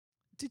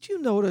Did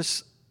you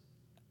notice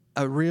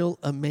a real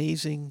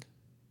amazing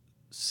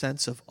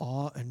sense of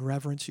awe and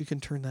reverence? You can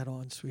turn that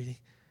on,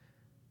 sweetie.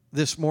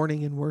 This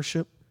morning in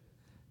worship.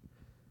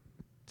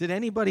 Did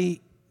anybody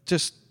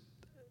just,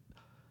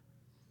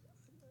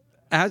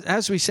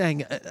 as we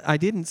sang, I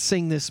didn't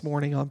sing this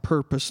morning on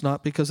purpose,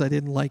 not because I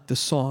didn't like the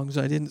songs.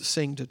 I didn't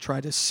sing to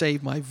try to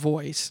save my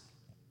voice.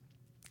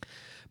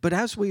 But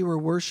as we were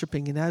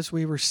worshiping and as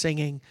we were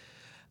singing,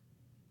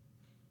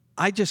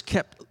 I just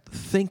kept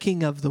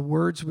thinking of the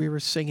words we were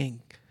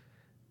singing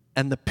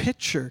and the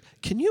picture.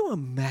 Can you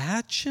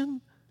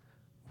imagine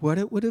what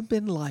it would have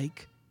been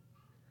like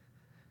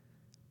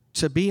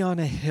to be on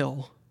a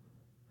hill,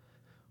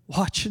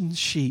 watching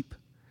sheep,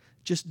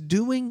 just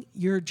doing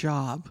your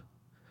job,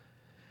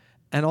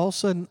 and all of a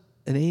sudden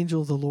an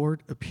angel of the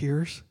Lord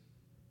appears?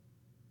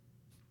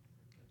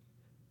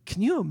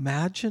 Can you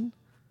imagine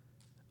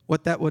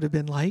what that would have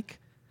been like?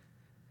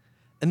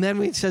 And then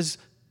when he says,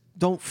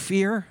 don't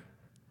fear,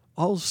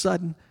 all of a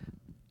sudden,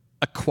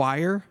 a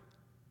choir.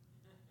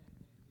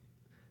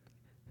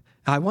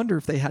 I wonder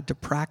if they had to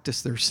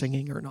practice their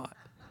singing or not.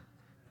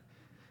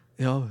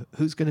 You know,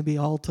 who's going to be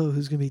alto,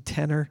 who's going to be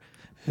tenor,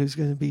 who's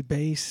going to be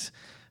bass.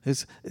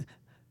 That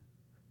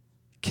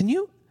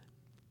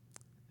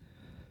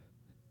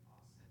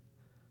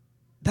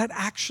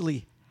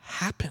actually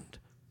happened.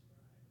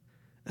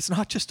 It's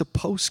not just a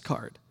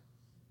postcard.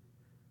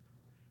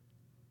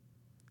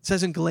 It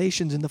says in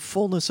Galatians, in the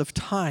fullness of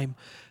time,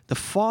 the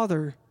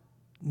Father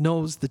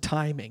knows the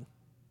timing.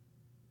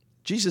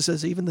 Jesus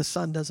says even the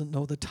Son doesn't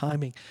know the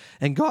timing.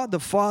 And God the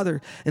Father,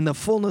 in the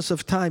fullness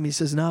of time, he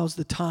says, now's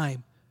the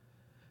time.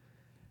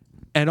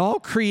 And all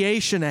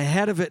creation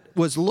ahead of it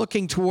was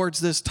looking towards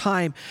this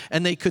time,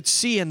 and they could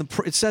see, and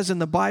it says in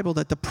the Bible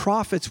that the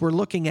prophets were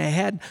looking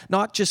ahead,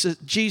 not just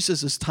at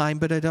Jesus' time,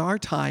 but at our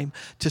time,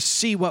 to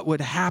see what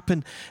would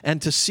happen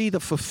and to see the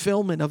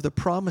fulfillment of the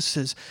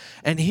promises.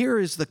 And here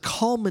is the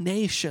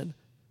culmination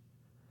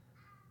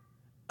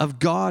of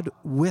God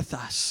with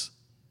us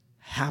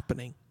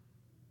happening.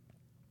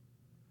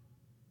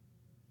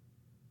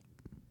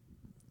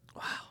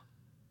 Wow.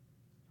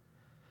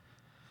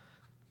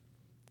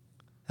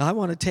 Now I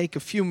want to take a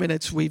few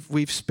minutes.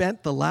 We've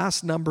spent the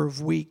last number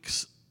of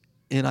weeks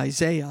in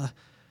Isaiah.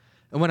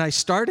 And when I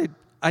started,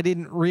 I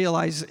didn't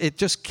realize it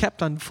just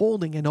kept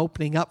unfolding and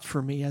opening up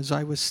for me as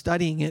I was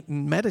studying it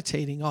and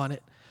meditating on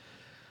it.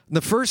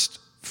 The first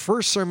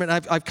sermon,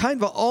 I've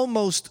kind of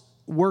almost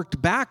worked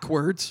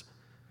backwards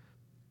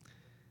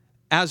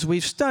as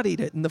we've studied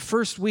it. In the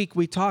first week,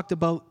 we talked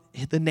about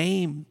the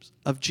name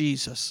of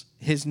Jesus.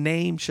 His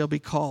name shall be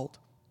called.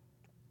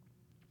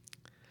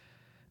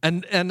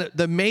 And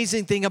the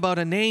amazing thing about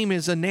a name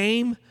is a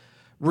name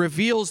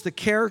reveals the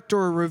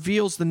character,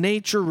 reveals the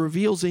nature,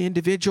 reveals the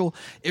individual.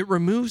 It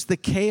removes the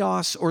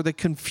chaos or the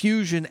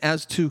confusion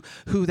as to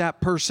who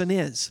that person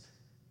is.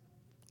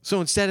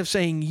 So instead of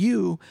saying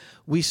you,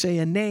 we say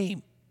a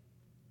name.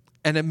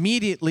 And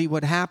immediately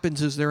what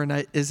happens is there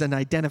is an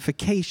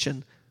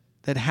identification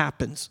that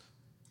happens.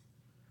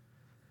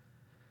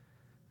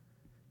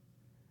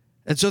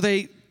 And so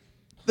the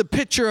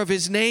picture of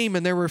his name,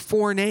 and there were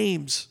 4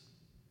 names.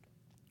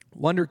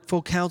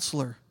 Wonderful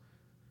Counselor,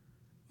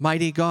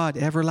 Mighty God,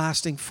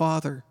 Everlasting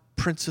Father,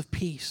 Prince of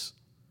Peace.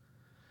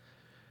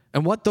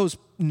 And what those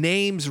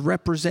names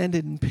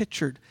represented and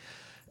pictured.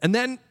 And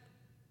then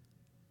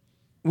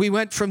we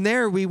went from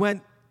there, we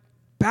went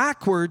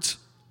backwards,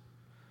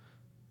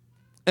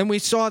 and we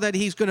saw that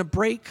he's going to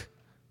break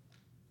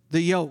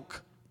the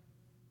yoke.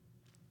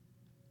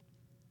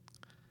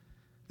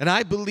 And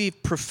I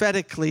believe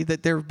prophetically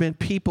that there have been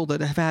people that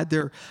have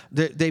had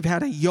they've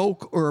had a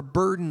yoke or a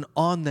burden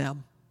on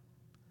them.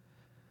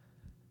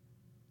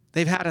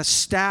 They've had a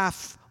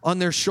staff on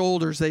their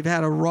shoulders. They've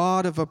had a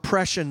rod of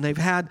oppression. They've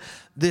had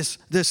this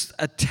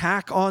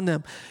attack on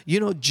them.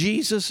 You know,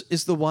 Jesus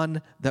is the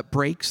one that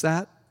breaks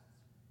that.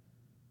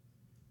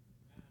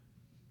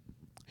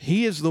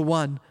 He is the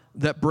one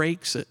that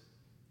breaks it.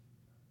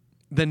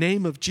 The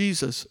name of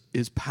Jesus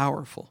is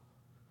powerful.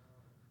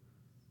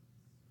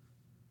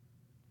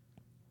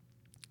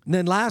 And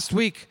then last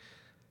week,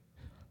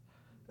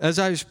 as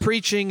I was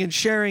preaching and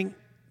sharing,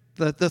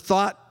 the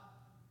thought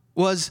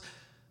was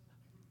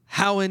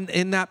how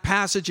in that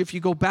passage, if you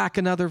go back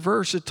another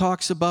verse, it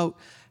talks about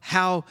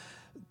how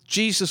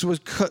Jesus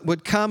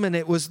would come, and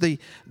it was the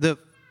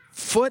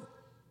feet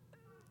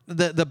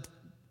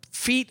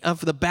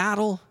of the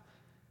battle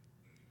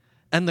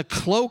and the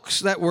cloaks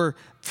that were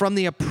from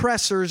the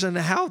oppressors, and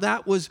how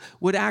that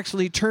would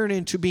actually turn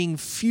into being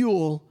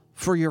fuel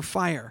for your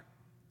fire.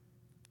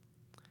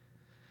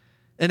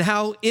 And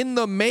how in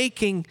the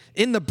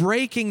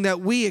breaking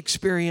that we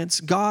experience,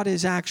 God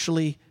is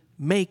actually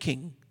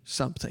making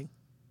something.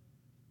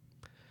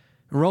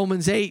 In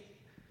Romans 8,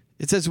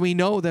 it says, we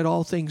know that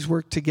all things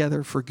work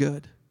together for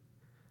good.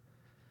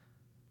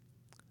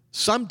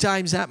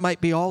 Sometimes that might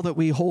be all that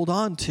we hold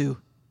on to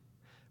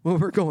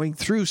when we're going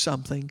through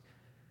something.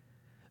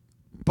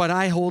 But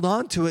I hold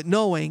on to it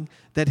knowing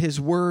that his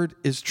word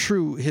is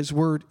true, his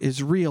word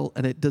is real,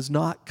 and it does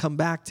not come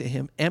back to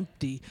him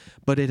empty,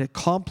 but it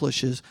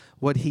accomplishes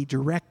what he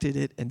directed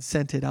it and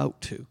sent it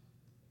out to.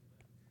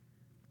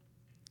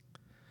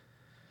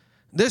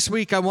 This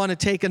week I want to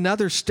take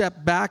another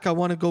step back. I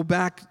want to go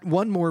back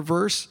one more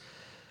verse,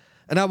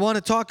 and I want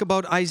to talk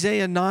about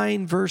Isaiah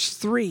 9, verse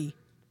 3.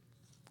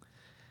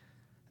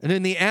 And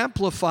in the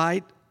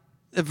Amplified,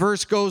 the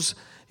verse goes,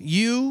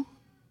 "You,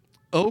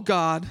 O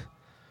God,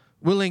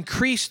 will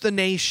increase the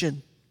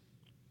nation.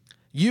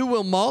 You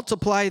will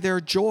multiply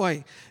their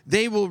joy.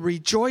 They will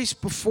rejoice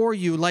before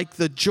you like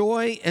the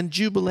joy and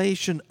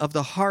jubilation of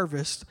the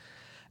harvest,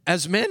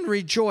 as men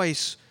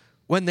rejoice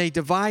when they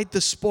divide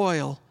the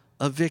spoil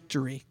of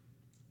victory."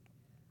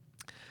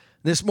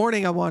 This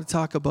morning I want to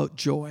talk about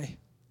joy.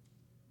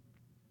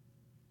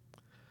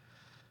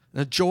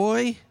 Now,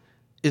 joy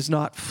is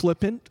not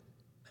flippant.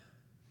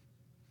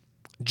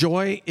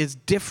 Joy is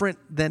different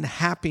than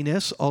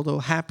happiness, although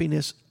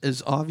happiness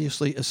is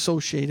obviously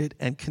associated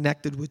and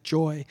connected with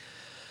joy.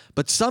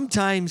 But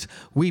sometimes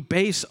we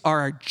base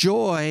our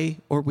joy,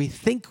 or we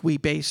think we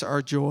base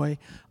our joy,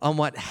 on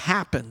what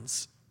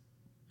happens.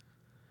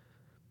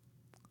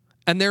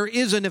 And there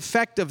is an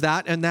effect of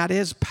that, and that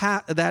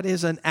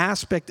is an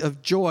aspect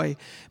of joy.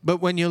 But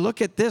when you look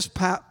at this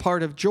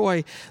part of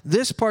joy,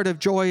 this part of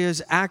joy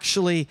is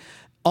actually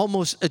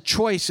almost a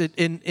choice.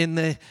 In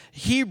the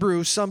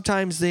Hebrew,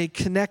 sometimes they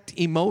connect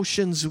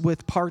emotions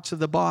with parts of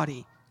the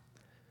body.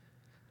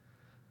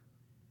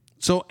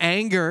 So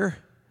anger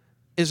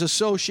is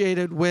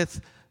associated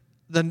with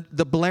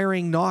the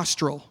blaring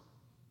nostril.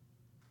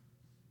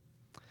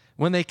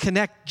 When they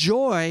connect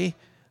joy,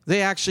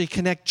 they actually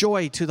connect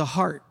joy to the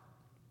heart.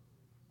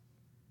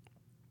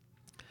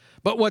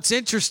 But what's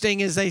interesting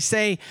is they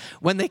say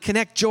when they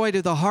connect joy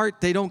to the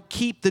heart, they don't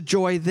keep the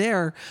joy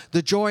there.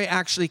 The joy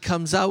actually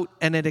comes out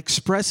and it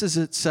expresses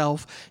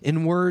itself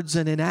in words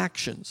and in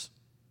actions.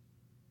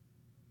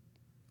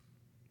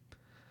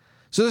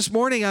 So this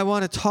morning I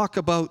want to talk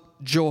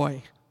about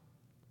joy.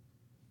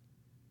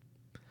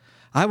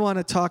 I want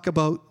to talk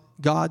about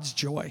God's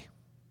joy.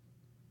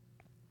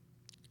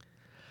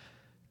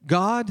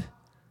 God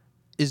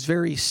is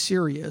very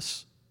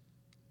serious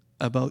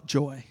about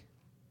joy.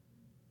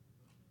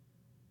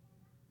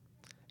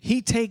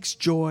 He takes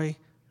joy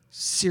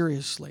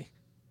seriously.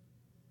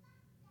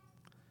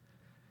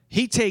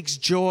 He takes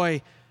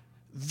joy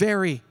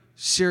very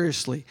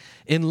seriously.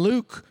 In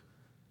Luke,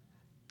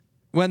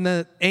 when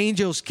the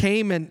angels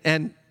came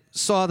and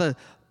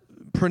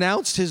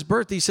pronounced his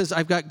birth, he says,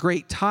 "I've got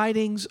great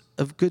tidings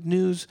of good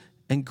news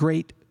and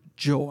great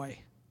joy."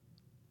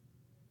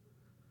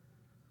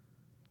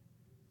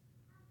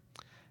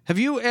 Have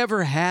you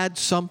ever had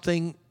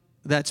something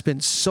that's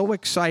been so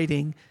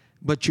exciting,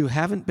 but you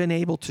haven't been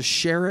able to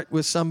share it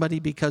with somebody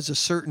because of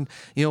certain,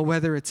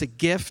 whether it's a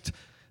gift?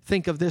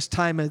 Think of this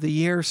time of the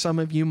year. Some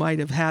of you might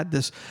have had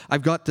this,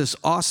 "I've got this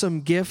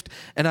awesome gift,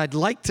 and I'd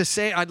like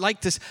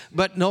to,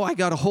 but no, I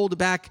got to hold it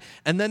back."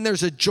 And then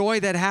there's a joy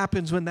that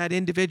happens when that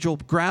individual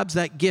grabs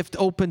that gift,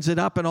 opens it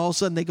up, and all of a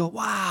sudden they go,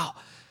 "Wow."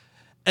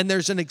 And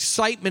there's an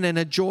excitement and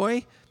a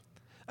joy.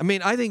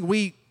 I think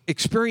we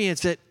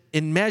experience it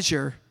in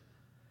measure,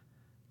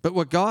 but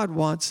what God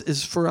wants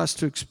is for us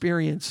to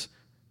experience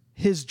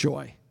His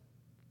joy.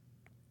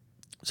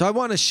 So I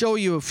want to show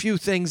you a few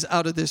things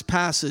out of this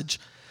passage.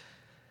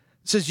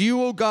 It says,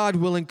 "You, O God,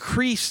 will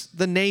increase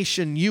the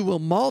nation. You will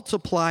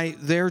multiply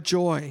their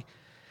joy.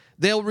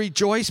 They'll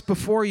rejoice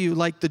before you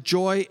like the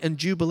joy and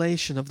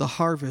jubilation of the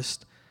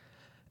harvest,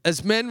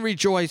 as men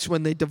rejoice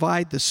when they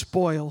divide the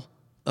spoil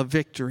of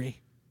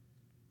victory."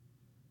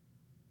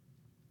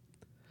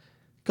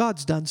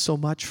 God's done so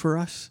much for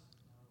us.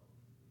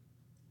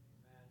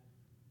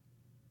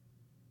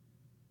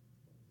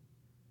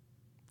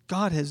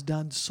 God has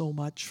done so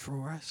much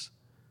for us.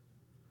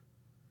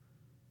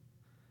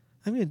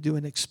 I'm going to do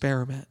an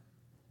experiment.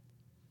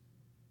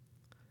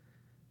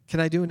 Can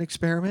I do an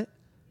experiment?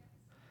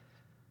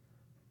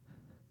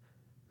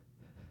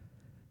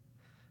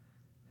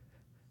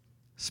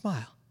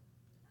 Smile.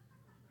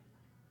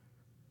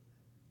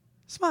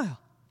 Smile.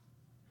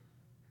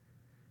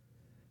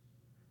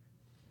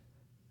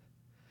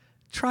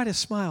 Try to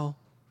smile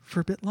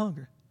for a bit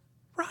longer.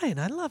 Ryan,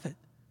 I love it.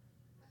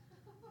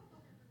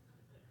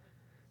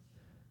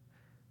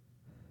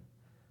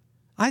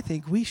 I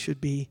think we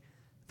should be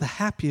the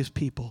happiest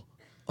people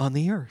on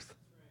the earth.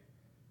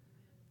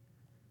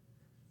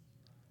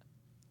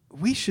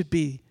 We should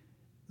be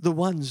the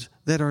ones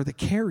that are the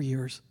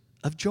carriers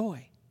of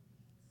joy.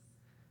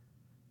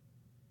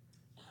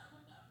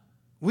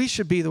 We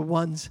should be the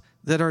ones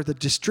that are the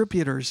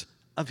distributors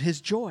of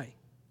His joy.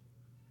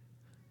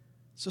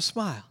 So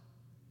smile.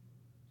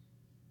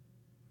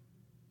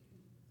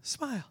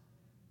 Smile.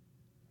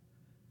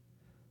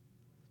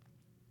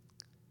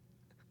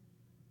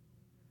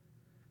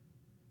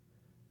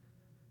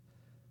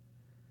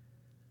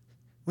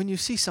 When you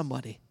see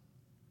somebody,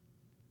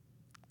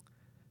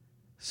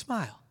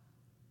 smile.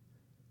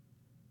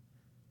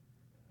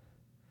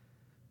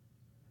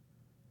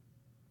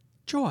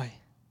 Joy.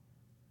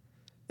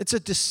 It's a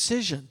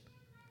decision.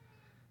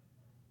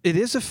 It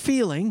is a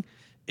feeling,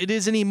 it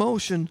is an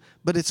emotion,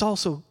 but it's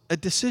also a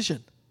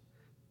decision.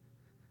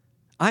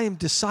 I am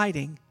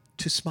deciding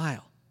to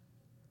smile.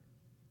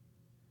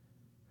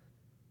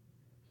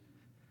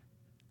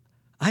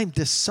 I'm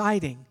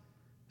deciding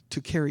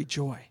to carry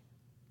joy.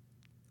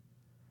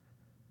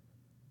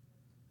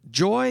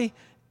 Joy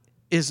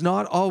is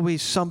not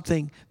always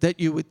something that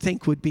you would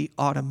think would be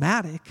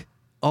automatic,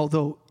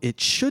 although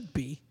it should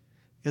be,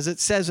 because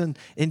it says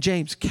in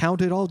James, count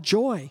it all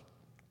joy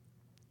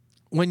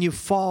when you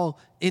fall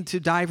into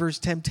diverse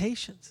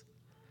temptations.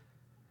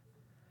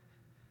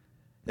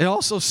 It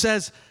also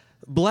says,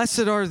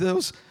 blessed are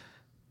those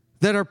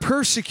that are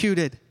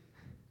persecuted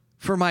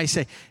for my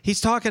sake. He's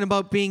talking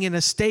about being in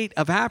a state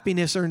of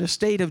happiness or in a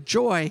state of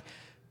joy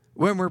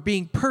when we're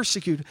being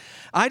persecuted.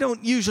 I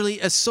don't usually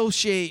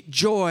associate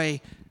joy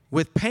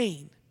with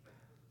pain.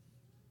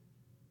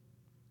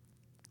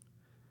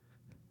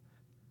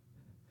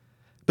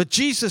 But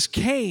Jesus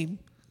came,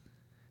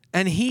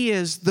 and he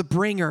is the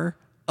bringer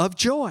of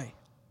joy.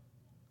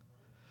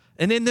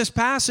 And in this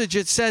passage,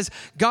 it says,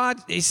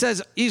 he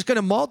says he's going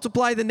to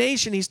multiply the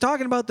nation. He's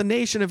talking about the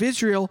nation of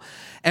Israel.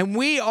 And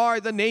we are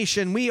the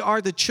nation. We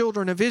are the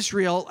children of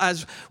Israel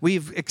as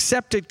we've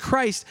accepted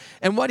Christ.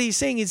 And what he's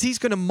saying is he's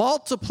going to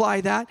multiply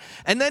that.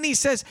 And then he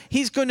says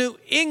he's going to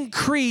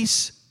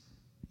increase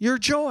your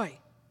joy.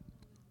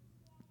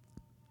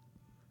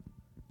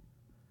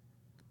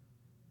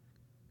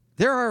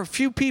 There are a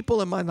few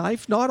people in my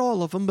life, not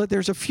all of them, but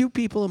there's a few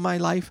people in my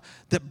life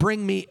that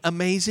bring me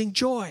amazing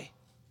joy.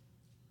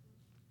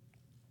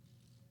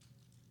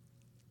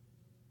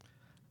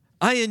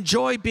 I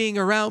enjoy being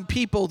around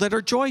people that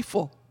are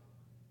joyful.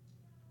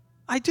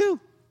 I do.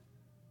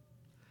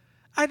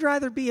 I'd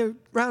rather be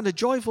around a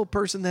joyful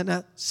person than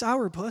a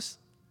sourpuss.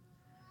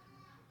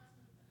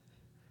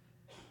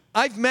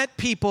 I've met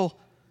people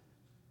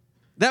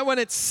that when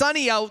it's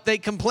sunny out, they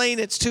complain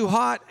it's too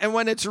hot. And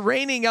when it's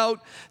raining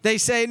out, they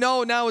say,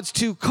 no, now it's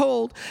too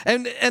cold.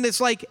 And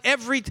it's like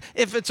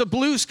if it's a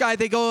blue sky,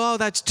 they go, oh,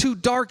 that's too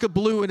dark a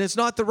blue and it's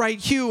not the right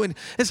hue. And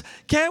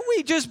can't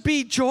we just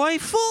be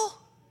joyful?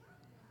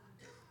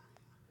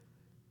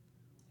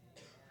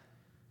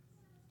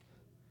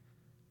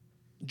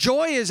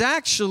 Joy is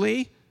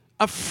actually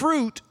a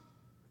fruit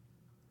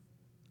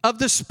of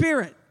the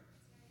Spirit.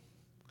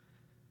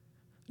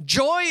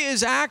 Joy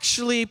is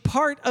actually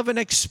part of an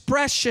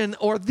expression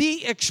or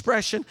the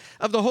expression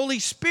of the Holy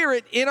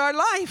Spirit in our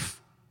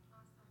life.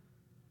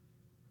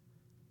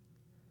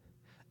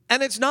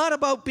 And it's not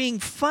about being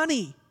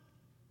funny.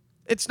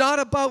 It's not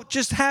about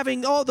just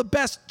having all the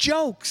best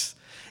jokes.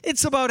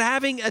 It's about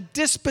having a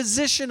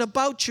disposition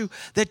about you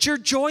that you're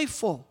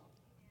joyful.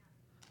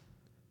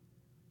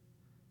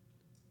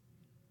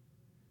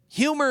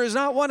 Humor is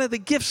not one of the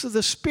gifts of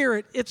the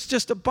Spirit. It's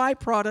just a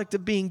byproduct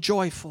of being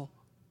joyful.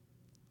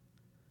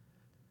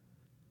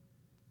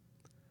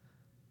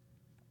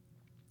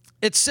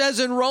 It says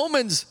in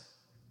Romans,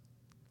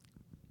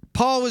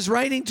 Paul was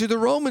writing to the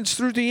Romans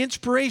through the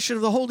inspiration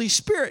of the Holy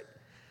Spirit.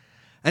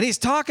 And he's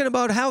talking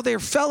about how they're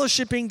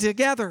fellowshipping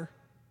together.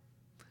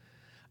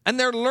 And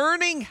they're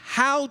learning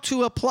how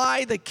to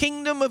apply the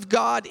kingdom of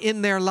God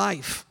in their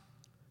life.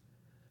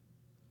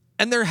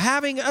 And they're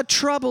having a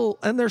trouble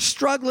and they're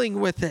struggling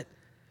with it.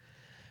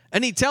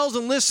 And he tells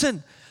them,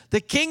 listen,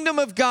 the kingdom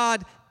of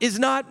God is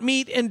not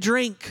meat and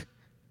drink.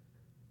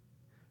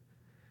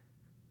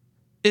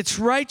 It's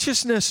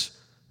righteousness,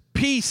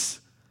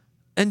 peace,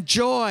 and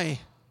joy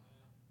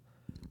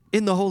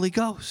in the Holy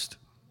Ghost.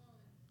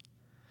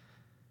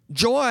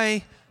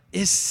 Joy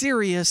is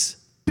serious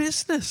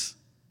business.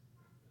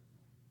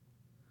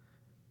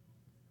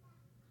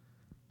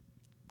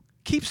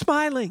 Keep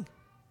smiling.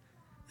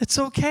 It's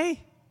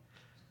okay.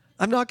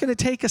 I'm not going to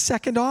take a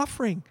second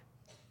offering.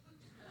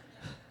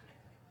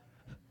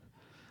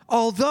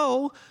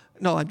 Although,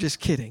 no, I'm just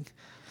kidding.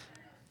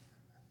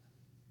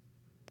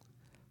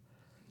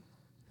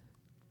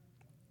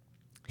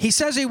 He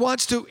says he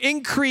wants to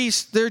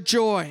increase their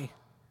joy.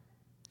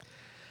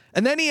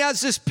 And then he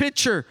has this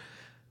picture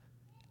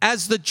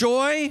as the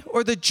joy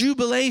or the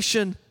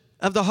jubilation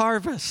of the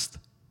harvest.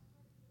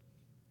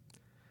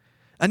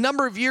 A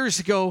number of years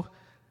ago,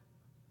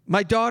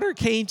 my daughter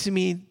came to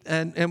me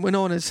and went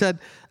on and said,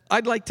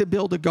 I'd like to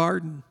build a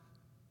garden.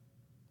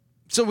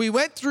 So we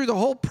went through the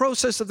whole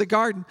process of the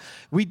garden.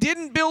 We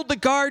didn't build the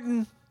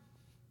garden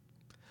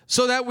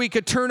so that we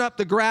could turn up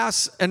the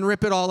grass and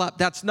rip it all up.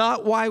 That's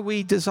not why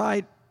we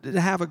decided to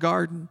have a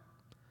garden.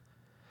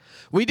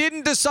 We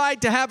didn't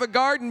decide to have a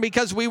garden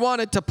because we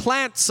wanted to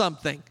plant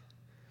something.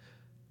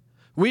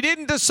 We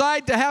didn't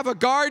decide to have a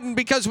garden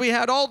because we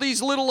had all these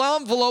little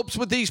envelopes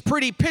with these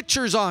pretty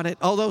pictures on it,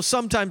 although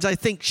sometimes I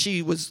think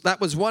that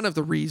was one of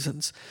the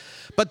reasons.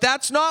 But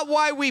that's not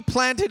why we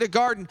planted a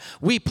garden.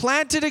 We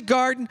planted a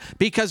garden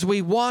because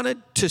we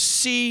wanted to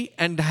see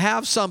and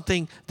have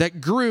something that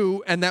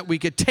grew and that we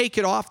could take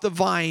it off the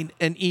vine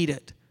and eat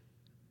it.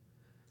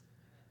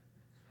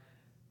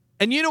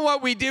 And you know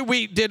what we did?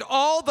 We did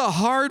all the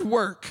hard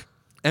work,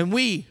 and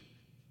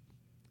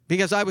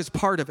because I was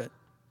part of it.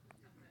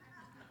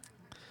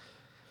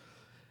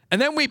 And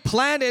then we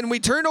planted and we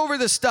turned over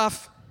the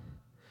stuff.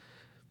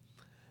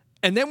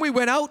 And then we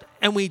went out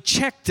and we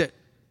checked it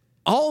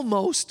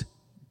almost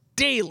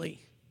daily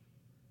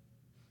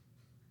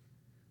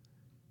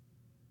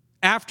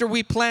after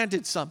we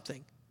planted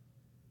something.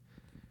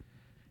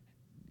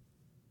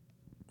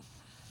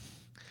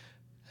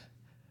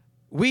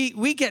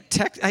 We get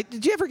text.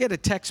 Did you ever get a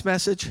text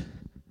message?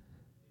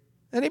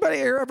 Anybody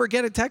ever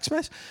get a text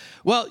message?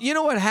 Well, you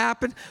know what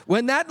happened?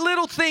 When that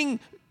little thing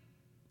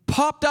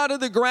popped out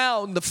of the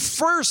ground, the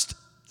first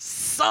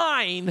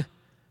sign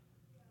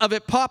of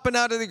it popping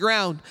out of the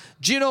ground,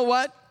 do you know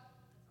what?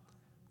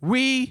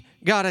 We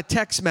got a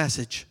text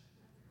message.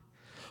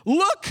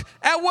 Look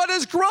at what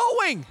is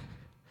growing.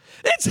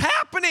 It's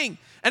happening.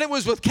 And it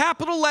was with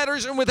capital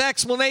letters and with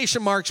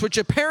exclamation marks, which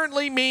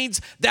apparently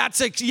means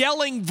that's a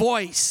yelling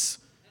voice.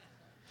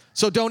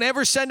 So don't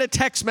ever send a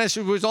text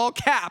message with all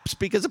caps,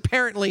 because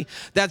apparently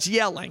that's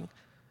yelling.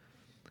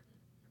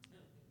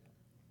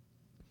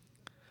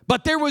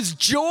 But there was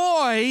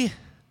joy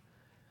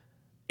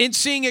in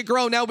seeing it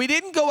grow. Now, we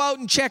didn't go out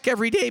and check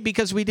every day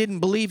because we didn't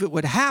believe it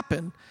would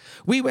happen.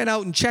 We went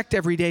out and checked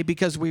every day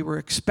because we were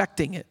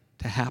expecting it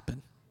to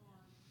happen.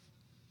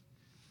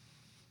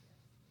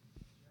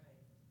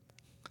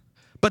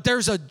 But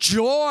there's a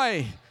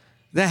joy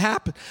that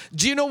happened.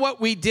 Do you know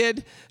what we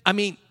did? I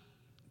mean,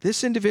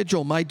 this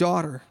individual, my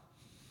daughter,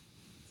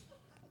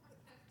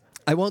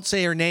 I won't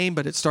say her name,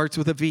 but it starts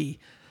with a V.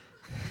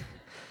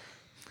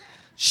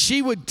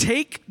 She would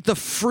take the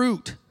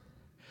fruit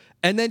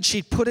and then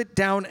she'd put it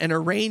down and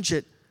arrange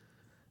it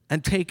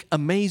and take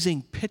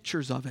amazing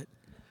pictures of it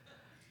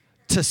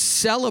to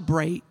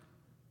celebrate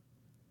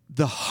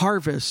the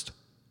harvest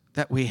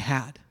that we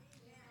had.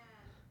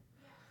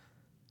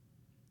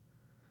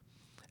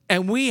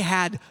 And we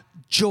had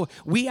joy.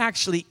 We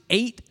actually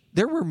ate.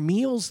 There were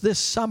meals this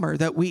summer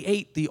that we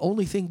ate. The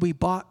only thing we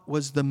bought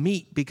was the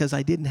meat because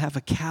I didn't have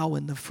a cow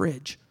in the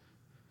fridge.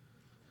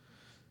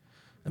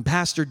 And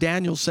Pastor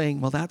Daniel's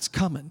saying, well, that's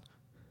coming.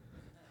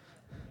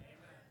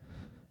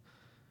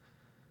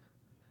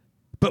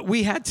 But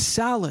we had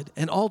salad,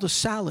 and all the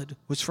salad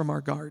was from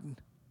our garden.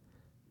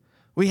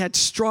 We had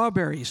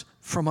strawberries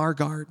from our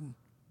garden.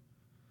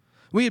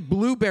 We had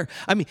blueberry.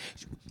 I mean,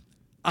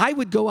 I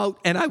would go out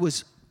and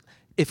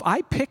if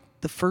I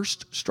picked the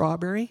first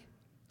strawberry,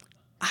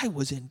 I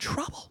was in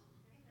trouble.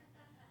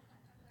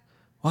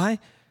 Why?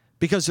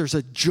 Because there's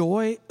a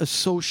joy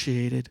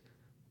associated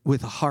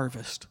with a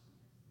harvest.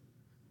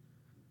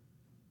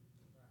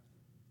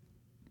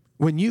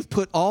 When you've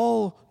put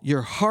all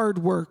your hard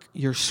work,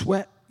 your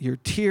sweat, your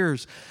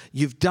tears,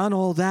 you've done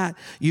all that,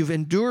 you've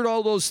endured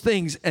all those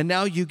things, and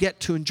now you get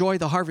to enjoy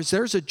the harvest.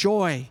 There's a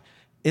joy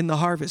in the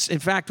harvest. In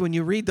fact, when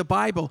you read the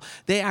Bible,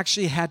 they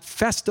actually had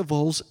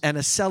festivals and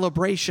a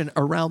celebration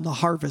around the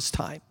harvest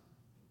time.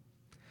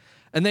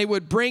 And they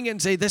would bring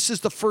and say, this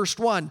is the first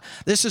one.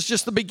 This is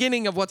just the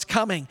beginning of what's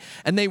coming.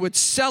 And they would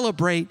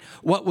celebrate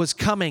what was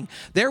coming.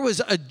 There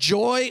was a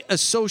joy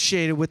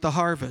associated with the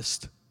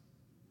harvest.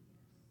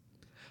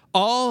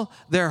 All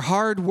their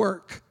hard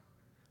work,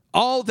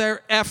 all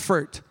their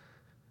effort,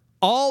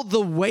 all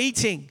the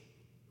waiting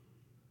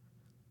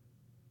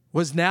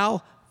was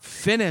now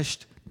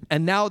finished.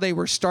 And now they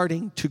were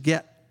starting to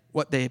get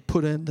what they had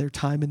put in their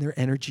time and their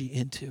energy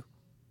into.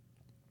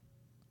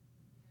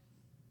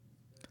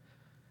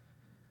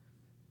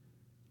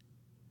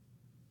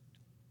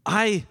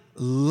 I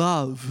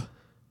love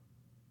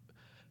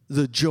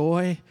the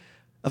joy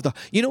of the...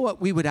 You know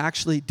what we would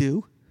actually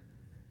do?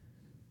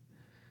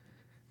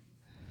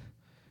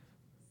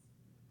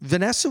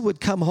 Vanessa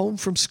would come home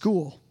from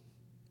school,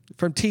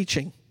 from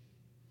teaching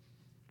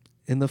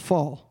in the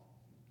fall.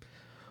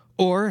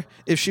 Or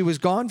if she was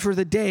gone for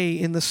the day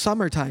in the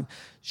summertime,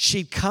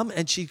 she'd come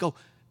and she'd go,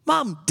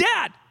 Mom,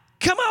 Dad,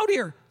 come out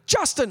here.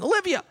 Justin,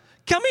 Olivia,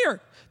 come here.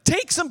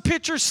 Take some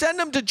pictures, send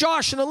them to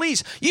Josh and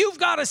Elise. You've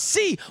got to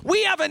see,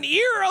 we have an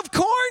ear of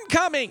corn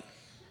coming.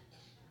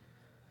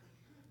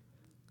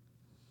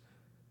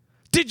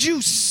 Did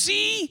you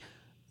see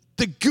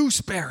the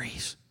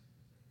gooseberries?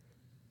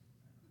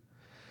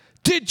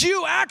 Did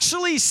you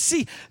actually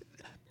see?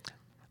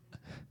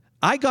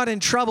 I got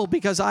in trouble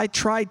because I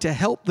tried to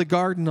help the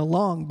garden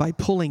along by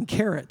pulling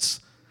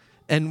carrots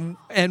and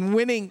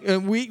winning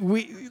and we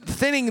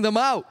thinning them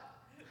out.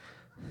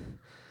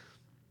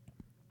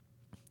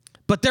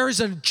 But there is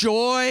a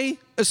joy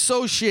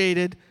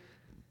associated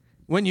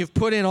when you've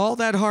put in all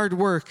that hard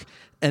work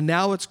and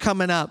now it's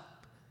coming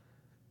up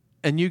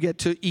and you get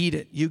to eat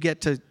it. You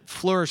get to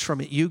flourish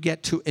from it. You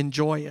get to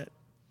enjoy it.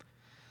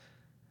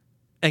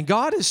 And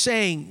God is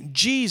saying,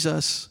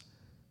 Jesus,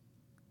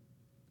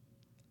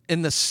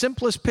 in the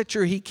simplest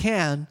picture he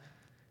can,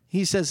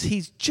 he says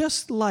he's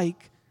just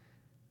like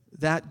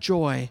that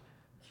joy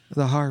of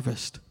the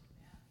harvest.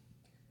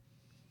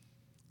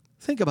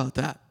 Think about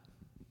that.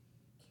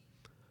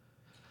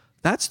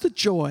 That's the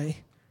joy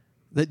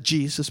that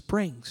Jesus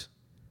brings.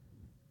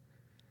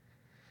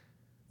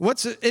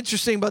 What's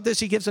interesting about this,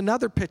 he gives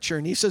another picture,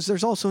 and he says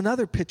there's also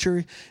another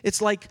picture.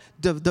 It's like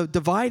the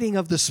dividing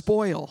of the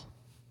spoil.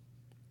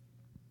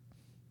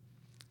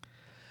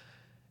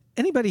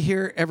 Anybody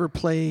here ever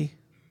play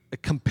a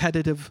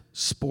competitive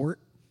sport?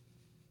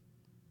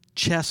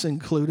 Chess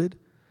included.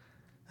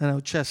 I know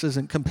chess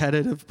isn't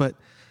competitive, but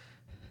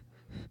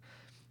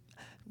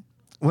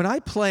when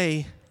I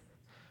play,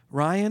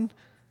 Ryan,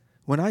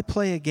 when I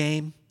play a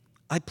game,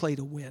 I play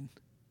to win.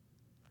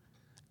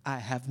 I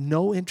have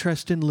no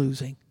interest in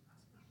losing.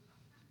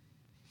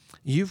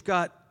 You've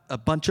got a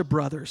bunch of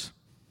brothers.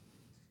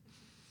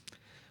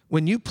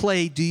 When you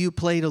play, do you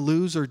play to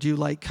lose, or do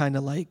you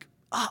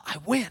I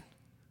win?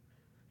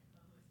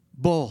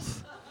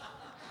 Both.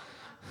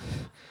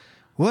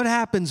 What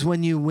happens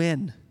when you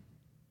win?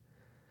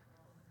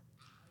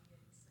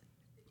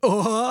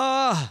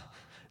 Oh,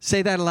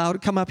 say that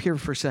aloud. Come up here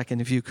for a second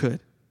if you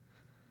could.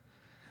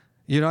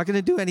 You're not going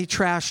to do any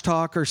trash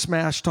talk or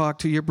smash talk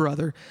to your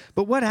brother.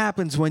 But what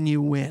happens when you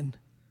win?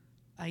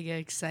 I get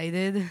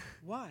excited.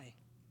 Why?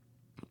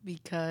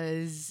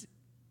 Because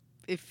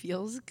it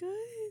feels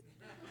good.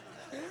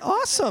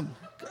 Awesome.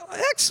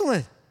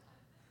 Excellent.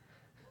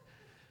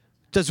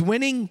 Does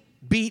winning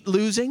beat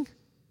losing?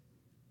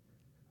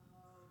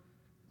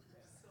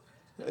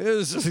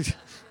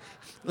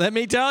 Let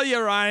me tell you,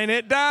 Ryan,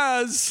 it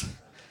does.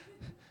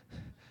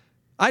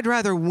 I'd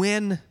rather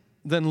win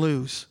than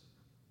lose.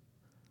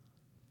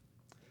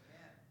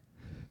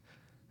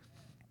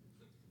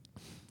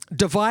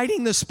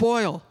 Dividing the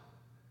spoil,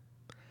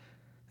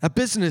 a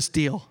business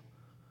deal,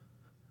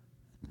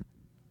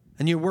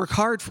 and you work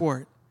hard for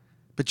it,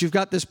 but you've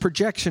got this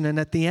projection, and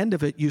at the end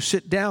of it, you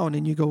sit down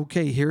and you go,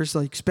 okay, here's the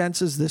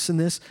expenses, this and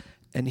this,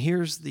 and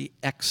here's the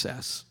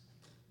excess.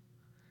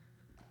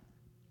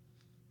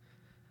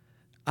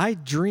 I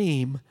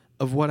dream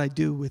of what I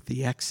do with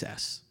the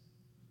excess.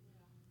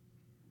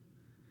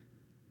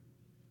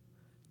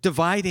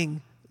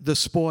 Dividing the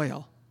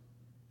spoil.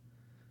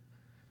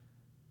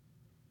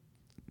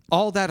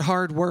 All that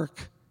hard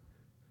work,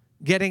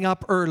 getting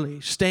up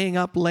early, staying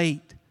up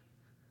late,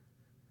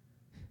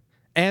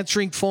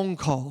 answering phone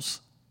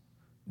calls,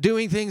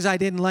 doing things I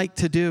didn't like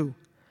to do.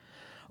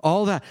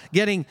 All that,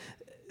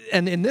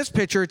 and in this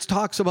picture, it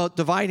talks about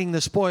dividing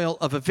the spoil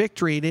of a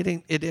victory,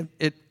 and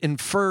it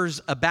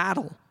infers a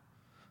battle.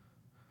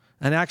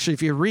 And actually,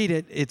 if you read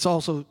it, it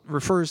also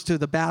refers to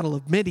the battle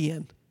of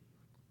Midian.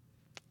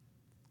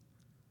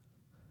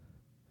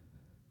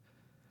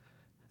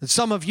 And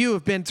some of you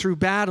have been through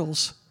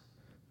battles.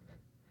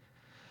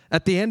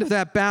 At the end of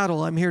that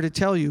battle, I'm here to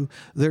tell you,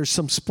 there's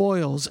some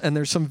spoils and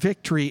there's some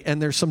victory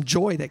and there's some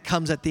joy that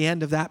comes at the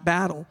end of that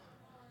battle.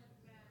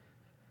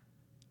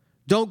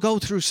 Don't go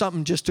through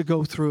something just to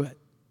go through it.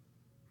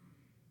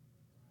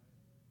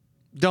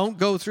 Don't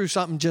go through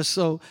something just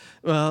so,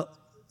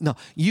 no.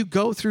 You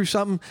go through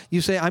something, you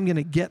say, I'm going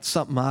to get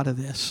something out of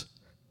this.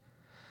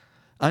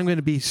 I'm going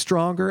to be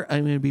stronger.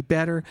 I'm going to be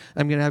better.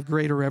 I'm going to have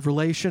greater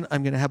revelation.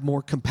 I'm going to have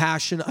more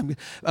compassion.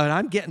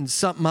 I'm getting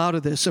something out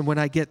of this. And when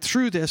I get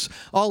through this,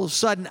 all of a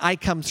sudden I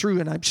come through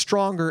and I'm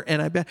stronger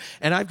and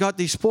I've got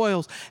these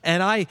spoils.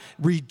 And I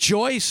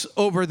rejoice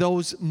over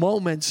those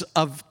moments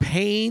of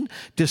pain,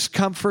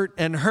 discomfort,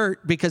 and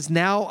hurt because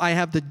now I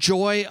have the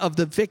joy of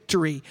the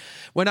victory.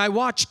 When I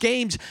watch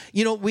games,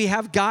 we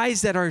have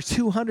guys that are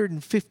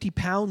 250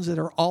 pounds that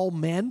are all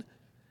men.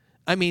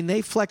 I mean,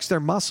 they flex their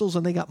muscles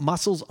and they got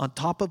muscles on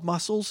top of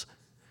muscles.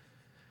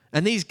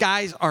 And these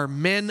guys are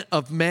men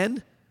of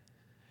men.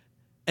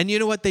 And you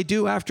know what they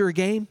do after a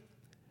game?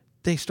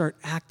 They start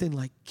acting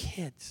like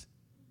kids.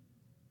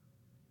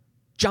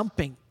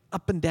 Jumping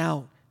up and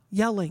down,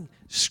 yelling,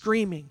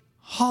 screaming,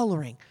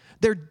 hollering.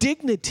 Their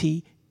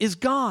dignity is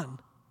gone.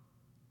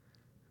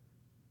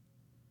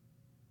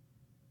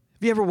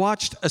 Have you ever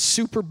watched a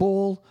Super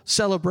Bowl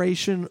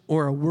celebration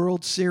or a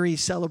World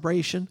Series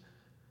celebration?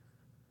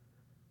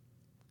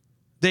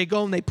 They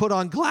go and they put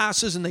on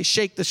glasses and they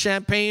shake the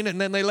champagne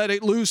and then they let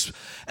it loose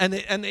and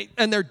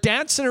they're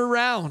dancing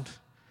around.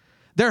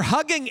 They're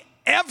hugging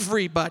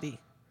everybody.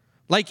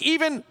 Like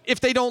even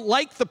if they don't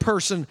like the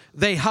person,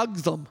 they hug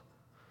them.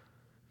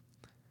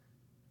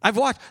 I've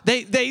watched,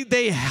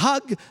 they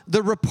hug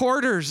the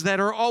reporters that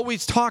are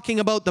always talking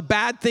about the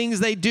bad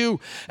things they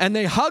do, and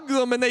they hug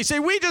them and they say,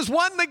 we just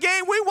won the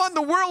game, we won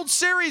the World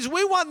Series,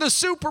 we won the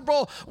Super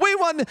Bowl,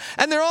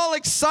 and they're all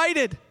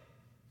excited.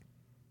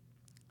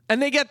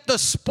 And they get the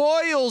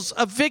spoils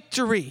of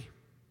victory.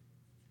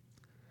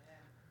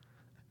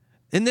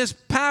 In this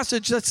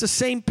passage, that's the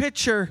same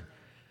picture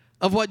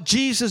of what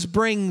Jesus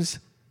brings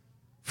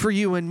for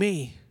you and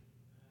me.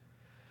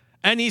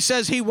 And he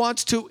says he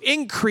wants to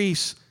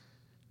increase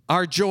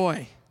our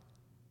joy.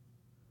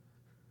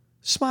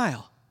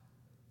 Smile.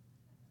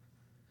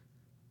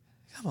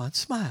 Come on,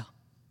 smile.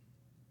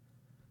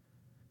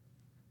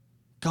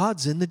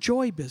 God's in the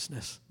joy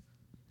business.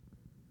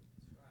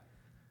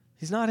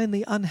 He's not in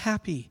the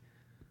unhappy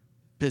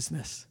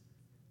business.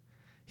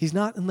 He's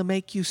not in the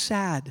make you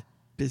sad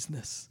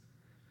business.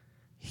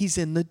 He's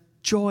in the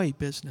joy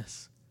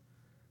business.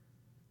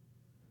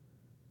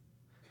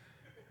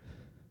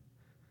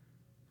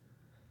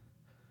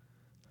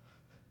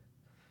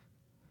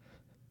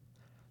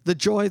 The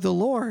joy of the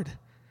Lord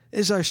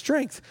is our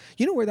strength.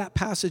 You know where that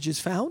passage is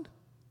found?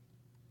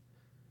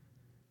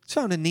 It's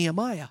found in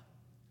Nehemiah.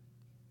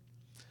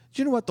 Do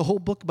you know what the whole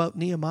book about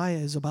Nehemiah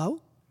is about?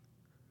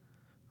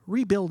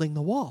 Rebuilding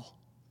the wall.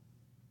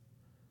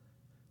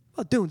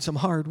 About doing some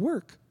hard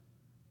work.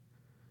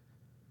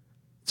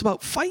 It's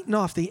about fighting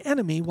off the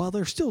enemy while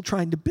they're still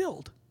trying to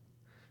build.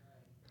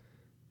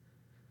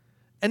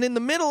 And in the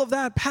middle of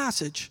that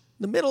passage,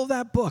 the middle of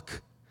that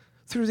book,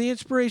 through the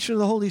inspiration of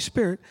the Holy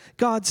Spirit,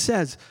 God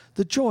says,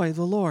 the joy of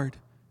the Lord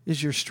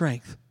is your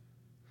strength.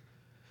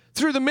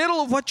 Through the middle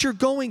of what you're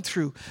going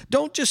through,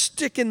 don't just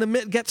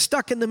get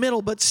stuck in the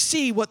middle, but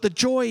see what the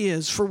joy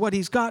is for what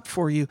He's got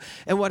for you.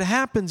 And what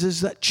happens is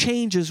that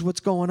changes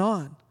what's going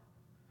on.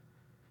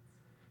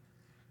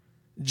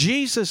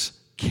 Jesus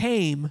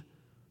came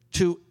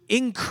to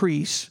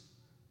increase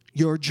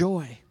your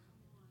joy.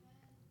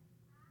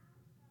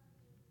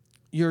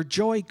 Your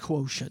joy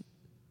quotient.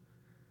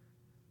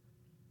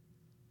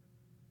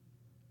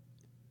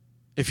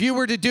 If you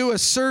were to do a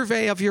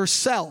survey of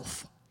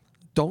yourself,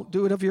 don't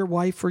do it of your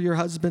wife or your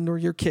husband or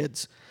your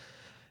kids.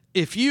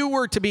 If you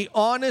were to be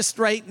honest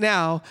right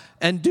now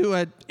and do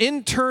an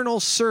internal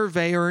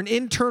survey or an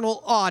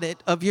internal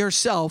audit of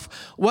yourself,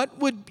 what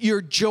would your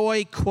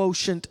joy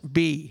quotient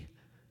be?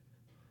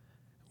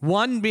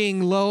 1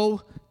 being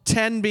low,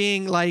 10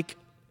 being like,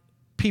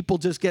 people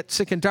just get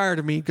sick and tired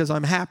of me because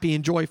I'm happy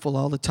and joyful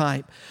all the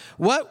time.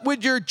 What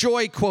would your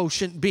joy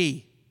quotient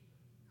be?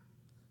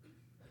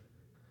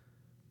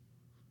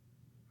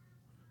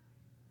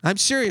 I'm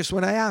serious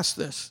when I ask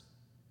this.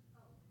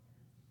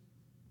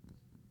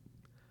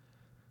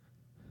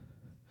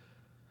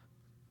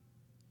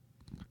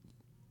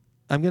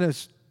 I'm going to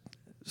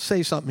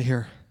say something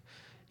here.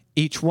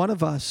 Each one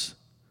of us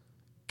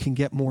can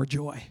get more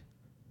joy.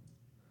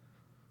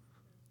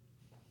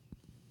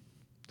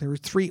 There were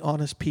 3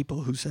 honest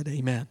people who said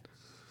amen.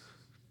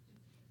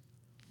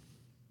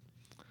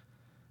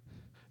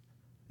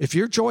 If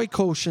your joy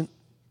quotient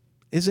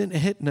isn't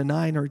hitting a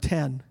 9 or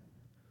 10,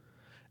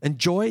 and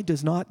joy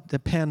does not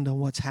depend on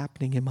what's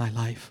happening in my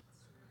life.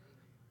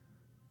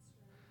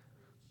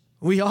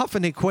 We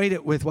often equate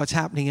it with what's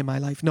happening in my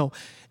life. No,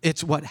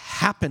 it's what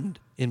happened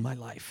in my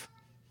life.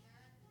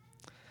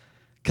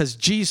 Because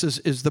Jesus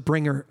is the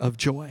bringer of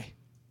joy.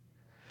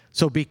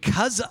 So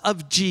because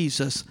of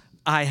Jesus,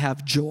 I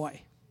have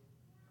joy.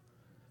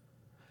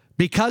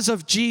 Because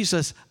of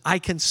Jesus, I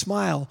can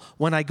smile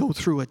when I go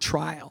through a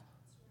trial.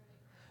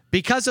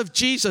 Because of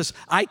Jesus,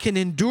 I can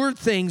endure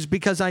things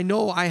because I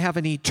know I have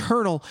an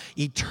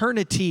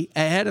eternity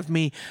ahead of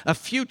me, a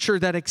future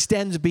that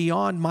extends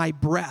beyond my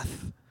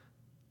breath.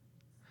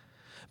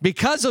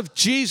 Because of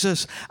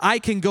Jesus, I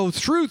can go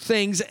through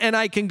things, and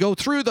I can go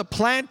through the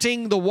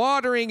planting, the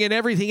watering, and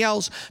everything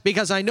else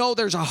because I know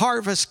there's a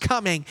harvest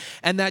coming,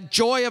 and that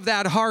joy of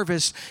that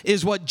harvest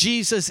is what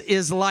Jesus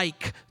is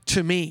like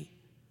to me.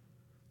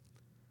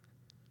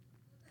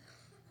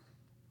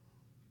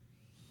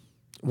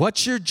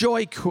 What's your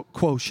joy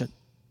quotient?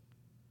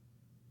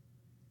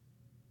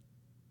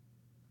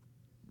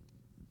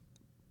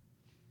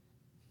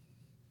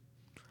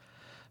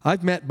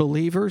 I've met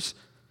believers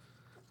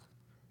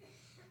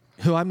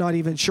who I'm not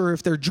even sure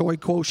if their joy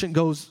quotient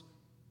goes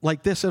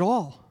like this at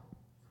all.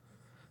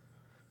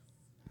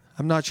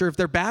 I'm not sure if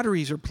their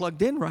batteries are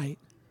plugged in right.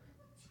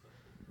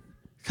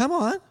 Come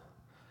on.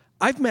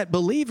 I've met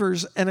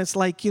believers, and it's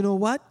like, you know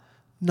what?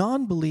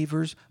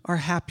 Non-believers are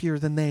happier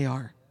than they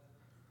are.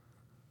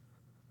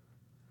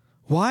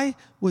 Why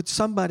would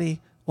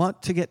somebody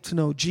want to get to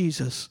know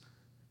Jesus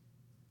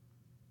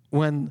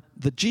when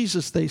the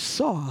Jesus they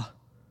saw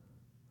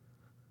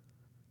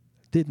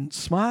didn't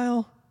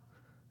smile,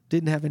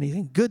 didn't have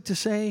anything good to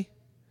say,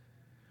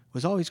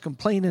 was always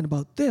complaining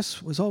about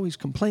this, was always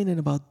complaining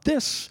about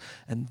this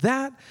and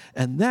that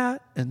and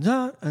that and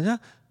that and that?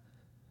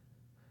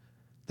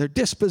 Their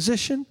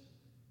disposition,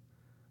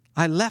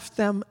 I left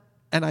them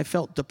and I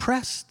felt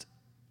depressed.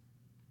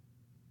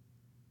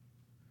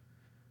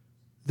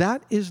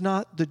 That is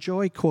not the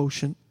joy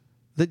quotient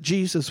that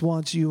Jesus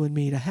wants you and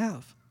me to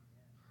have.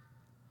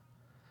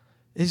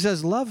 He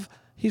says,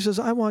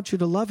 I want you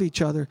to love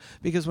each other,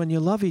 because when you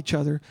love each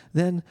other,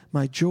 then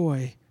my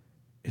joy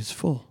is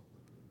full.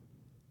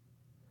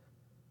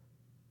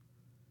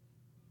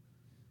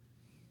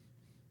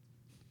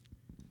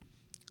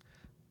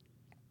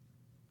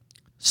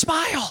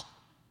 Smile.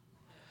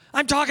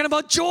 I'm talking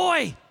about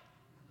joy.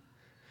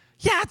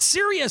 Yeah, it's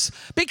serious,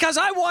 because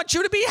I want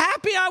you to be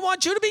happy. I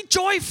want you to be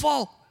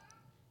joyful.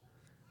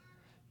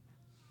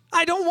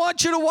 I don't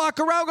want you to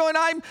walk around going,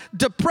 I'm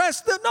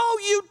depressed. No,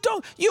 you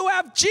don't. You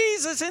have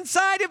Jesus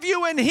inside of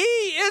you, and He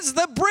is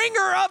the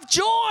bringer of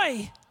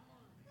joy.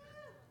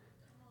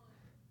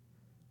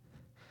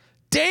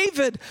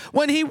 David,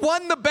 when he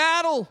won the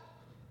battle,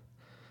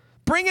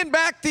 bringing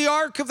back the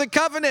Ark of the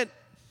Covenant,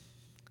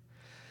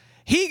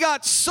 he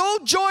got so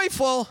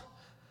joyful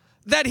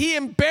that he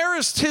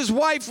embarrassed his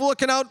wife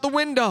looking out the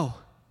window.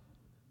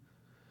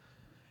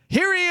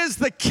 Here he is,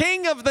 the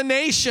king of the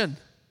nation,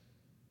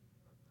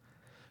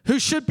 who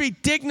should be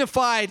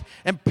dignified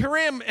and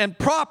prim and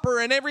proper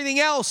and everything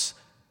else.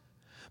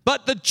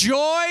 But the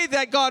joy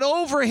that got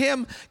over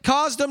him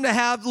caused him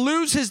to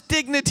lose his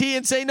dignity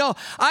and say, no,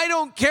 I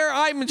don't care.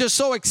 I'm just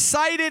so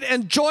excited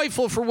and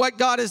joyful for what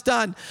God has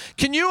done.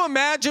 Can you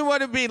imagine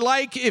what it would be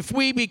like if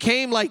we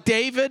became like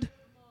David?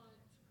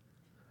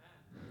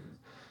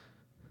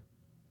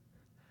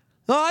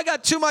 No, I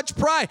got too much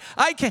pride.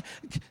 I can't.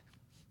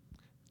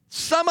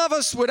 Some of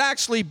us would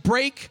actually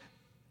break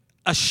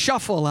a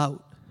shuffle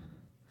out.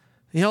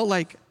 You know,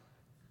 like,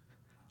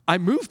 I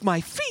moved my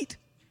feet.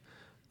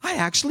 I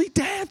actually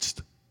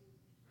danced.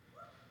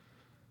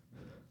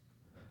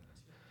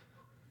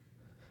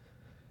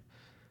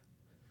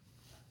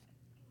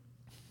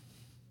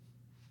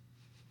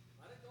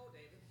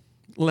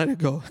 Let it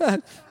go.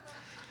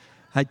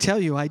 I tell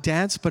you, I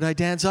dance, but I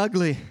dance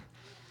ugly.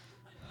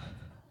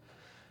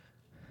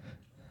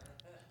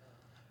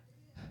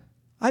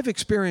 I've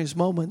experienced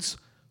moments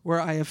where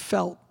I have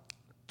felt,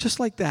 just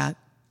like that,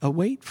 a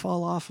weight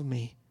fall off of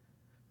me.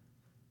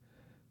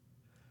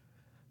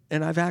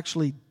 And I've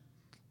actually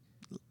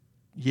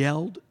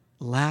yelled,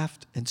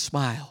 laughed, and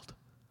smiled.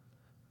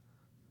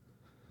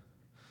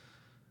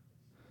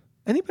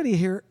 Anybody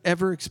here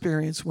ever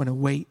experienced when a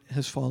weight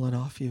has fallen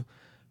off you?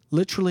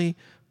 Literally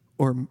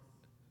or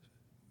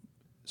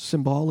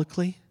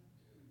symbolically?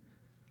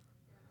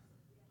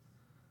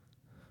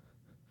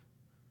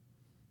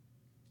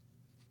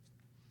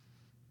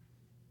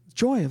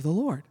 Joy of the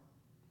Lord.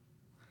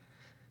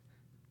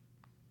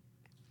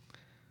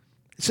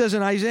 It says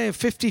in Isaiah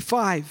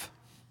 55,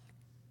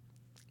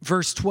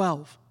 verse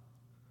 12.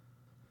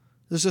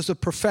 This is a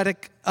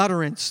prophetic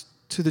utterance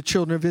to the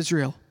children of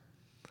Israel.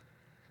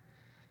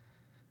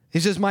 He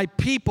says, my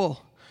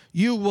people,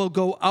 you will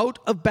go out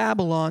of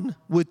Babylon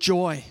with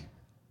joy.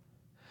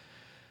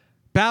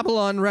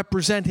 Babylon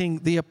representing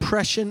the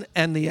oppression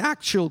and the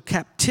actual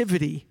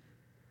captivity.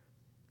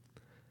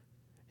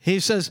 He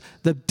says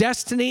the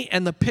destiny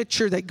and the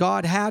picture that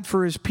God had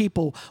for his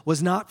people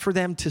was not for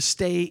them to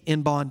stay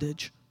in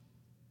bondage.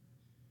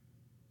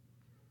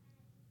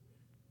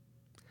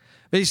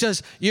 But he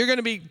says, you're going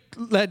to be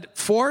led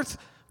forth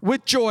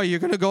with joy. You're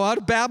going to go out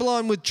of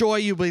Babylon with joy.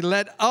 You'll be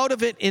led out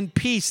of it in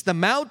peace. The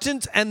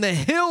mountains and the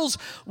hills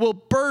will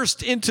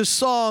burst into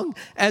song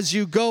as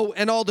you go,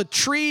 and all the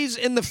trees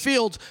in the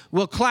fields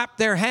will clap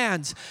their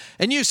hands.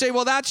 And you say,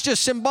 well, that's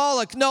just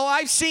symbolic. No,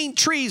 I've seen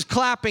trees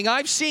clapping.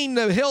 I've seen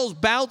the hills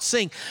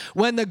bouncing.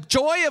 When the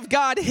joy of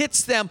God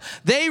hits them,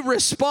 they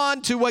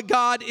respond to what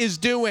God is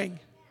doing.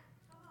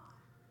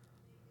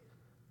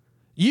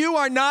 You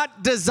are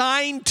not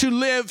designed to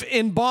live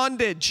in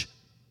bondage.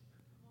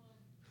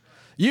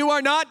 You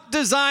are not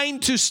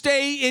designed to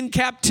stay in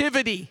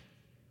captivity.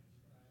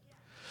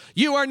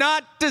 You are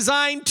not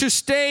designed to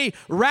stay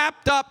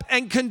wrapped up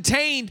and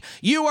contained.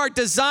 You are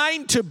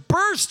designed to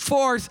burst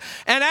forth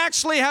and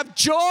actually have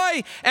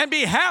joy and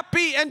be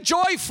happy and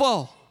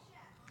joyful.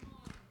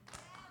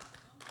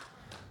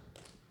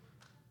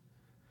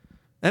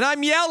 And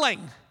I'm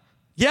yelling.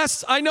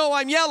 Yes, I know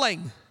I'm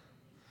yelling.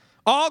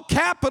 All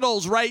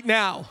capitals right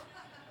now.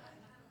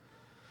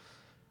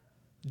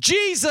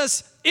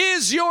 Jesus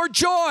is your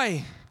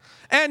joy,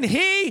 and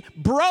he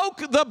broke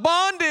the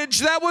bondage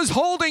that was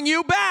holding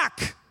you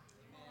back.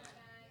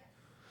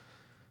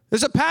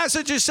 There's a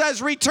passage that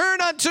says,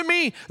 return unto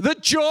me the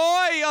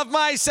joy of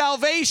my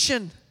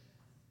salvation.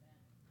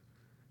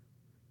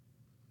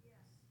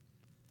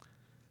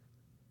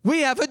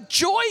 We have a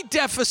joy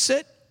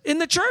deficit in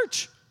the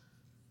church.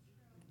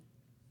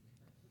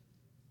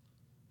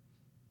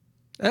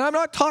 And I'm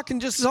not talking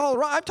just all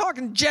around, I'm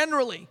talking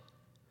generally.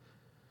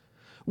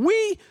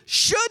 We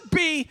should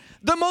be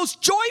the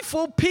most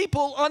joyful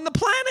people on the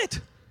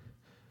planet.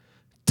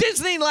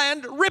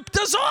 Disneyland ripped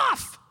us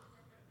off.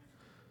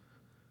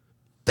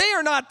 They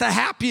are not the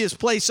happiest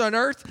place on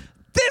earth.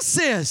 This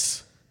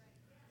is.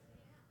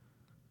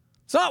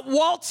 It's not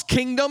Walt's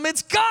kingdom,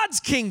 it's God's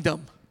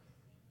kingdom.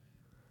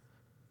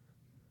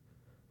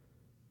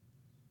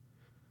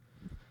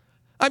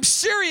 I'm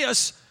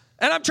serious,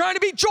 and I'm trying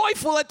to be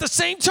joyful at the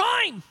same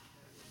time.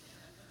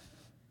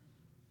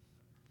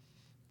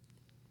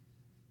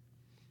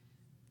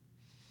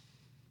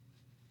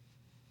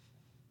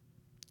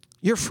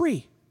 You're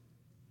free.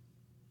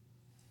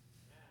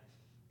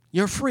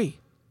 You're free.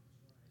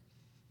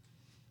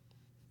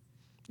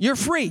 You're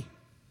free.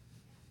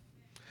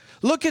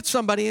 Look at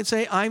somebody and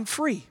say, I'm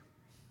free.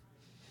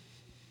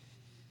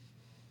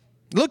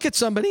 Look at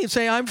somebody and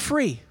say, I'm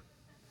free.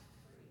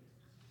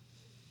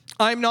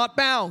 I'm not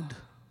bound.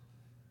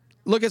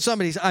 Look at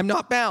somebody and say, I'm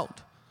not bound.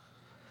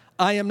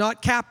 I am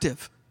not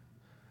captive.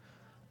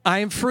 I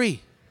am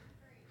free.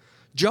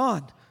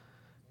 John,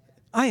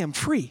 I am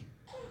free.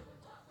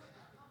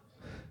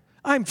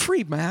 I'm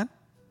free, man.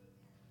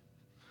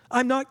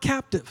 I'm not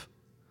captive.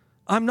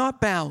 I'm not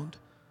bound.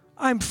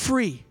 I'm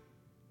free.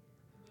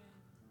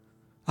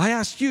 I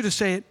asked you to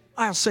say it.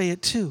 I'll say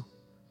it too.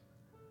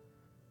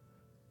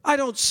 I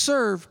don't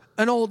serve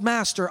an old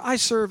master. I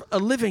serve a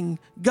living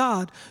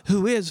God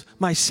who is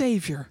my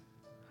Savior.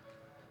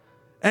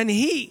 And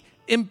he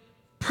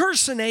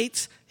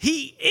impersonates,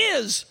 he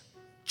is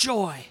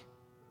joy.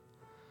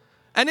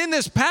 And in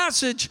this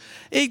passage,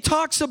 he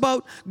talks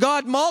about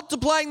God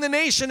multiplying the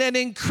nation and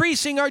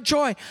increasing our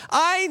joy.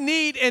 I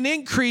need an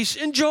increase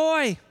in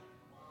joy.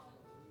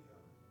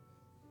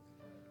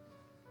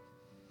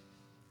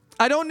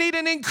 I don't need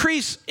an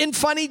increase in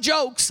funny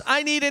jokes.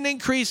 I need an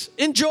increase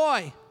in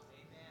joy.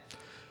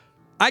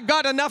 I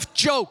got enough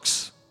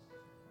jokes.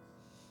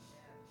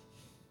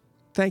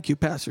 Thank you,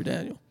 Pastor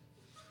Daniel.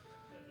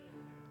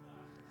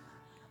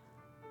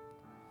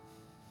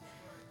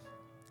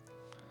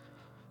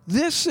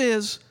 This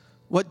is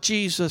what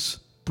Jesus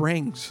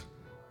brings.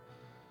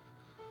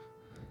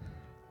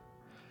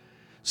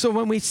 So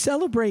when we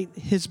celebrate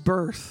his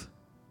birth,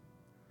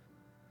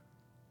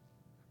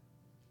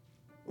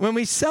 when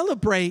we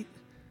celebrate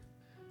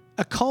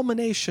a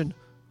culmination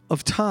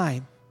of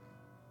time,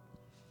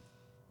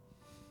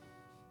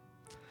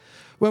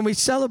 when we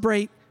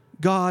celebrate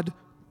God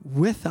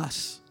with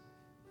us,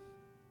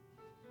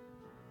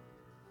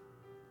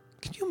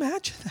 can you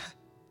imagine that?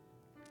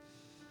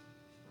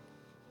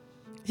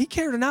 He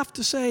cared enough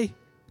to say,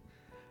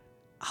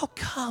 I'll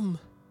come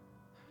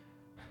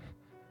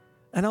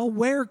and I'll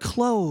wear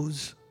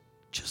clothes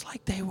just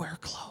like they wear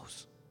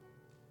clothes.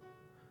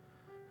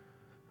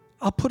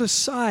 I'll put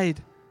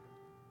aside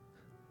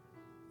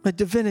my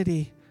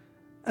divinity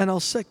and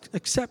I'll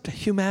accept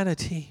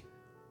humanity.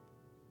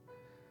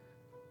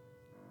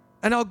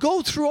 And I'll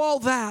go through all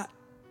that.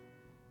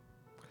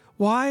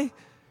 Why?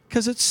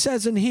 Because it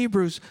says in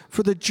Hebrews,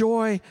 for the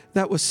joy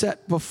that was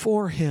set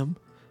before him,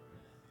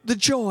 the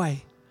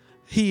joy,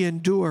 he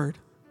endured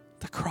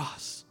the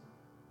cross.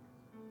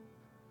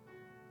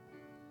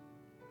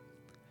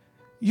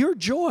 Your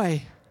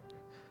joy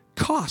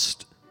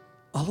cost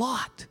a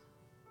lot.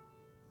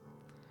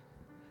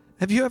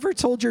 Have you ever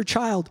told your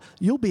child,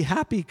 you'll be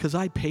happy because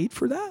I paid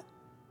for that?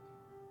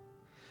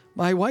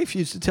 My wife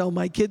used to tell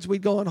my kids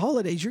we'd go on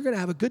holidays, you're going to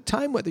have a good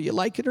time whether you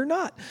like it or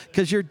not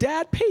because your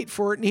dad paid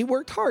for it and he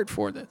worked hard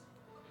for it.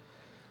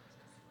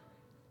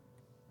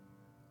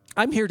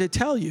 I'm here to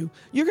tell you,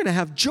 you're going to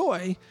have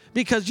joy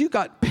because you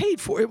got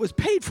paid for it. It was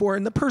paid for,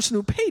 and the person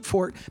who paid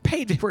for it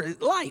paid for his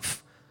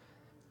life.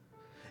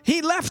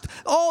 He left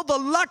all the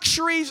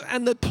luxuries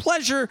and the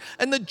pleasure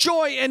and the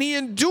joy, and he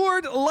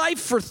endured life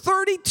for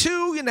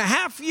 32 and a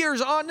half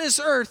years on this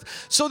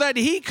earth so that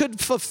he could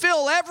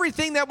fulfill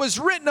everything that was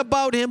written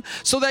about him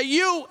so that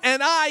you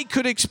and I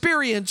could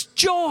experience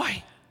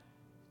joy.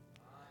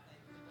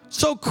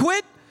 So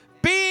quit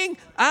being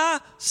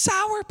a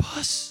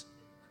sourpuss.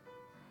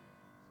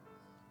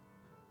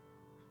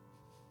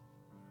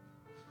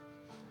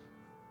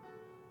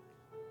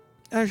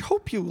 I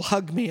hope you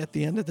hug me at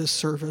the end of this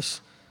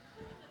service.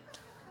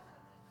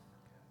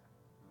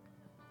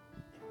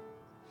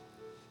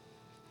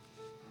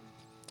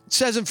 It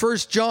says in 1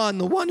 John,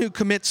 the one who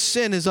commits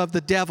sin is of the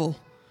devil.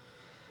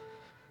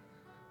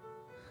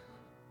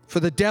 For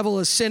the devil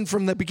has sinned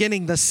from the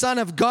beginning. The Son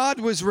of God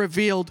was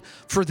revealed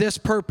for this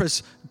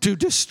purpose, to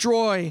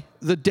destroy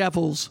the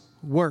devil's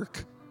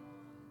work.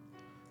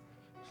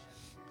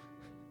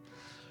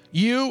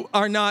 You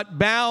are not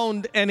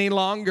bound any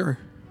longer.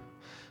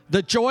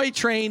 The joy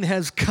train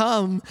has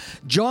come.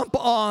 Jump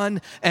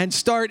on and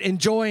start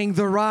enjoying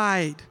the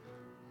ride.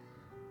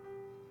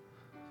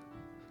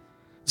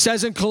 It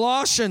says in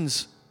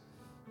Colossians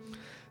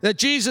that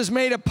Jesus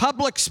made a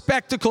public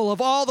spectacle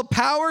of all the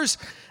powers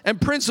and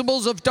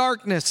principles of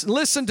darkness.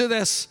 Listen to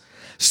this.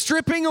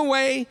 Stripping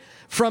away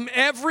from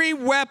every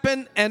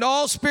weapon and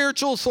all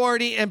spiritual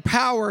authority and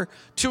power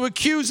to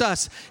accuse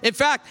us. In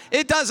fact,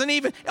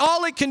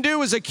 all it can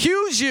do is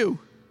accuse you.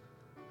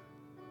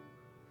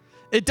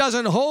 It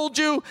doesn't hold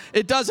you.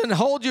 It doesn't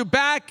hold you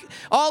back.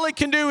 All it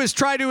can do is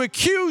try to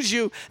accuse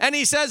you. And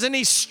he says, and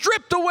he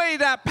stripped away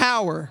that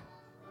power.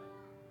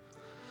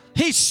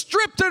 He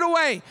stripped it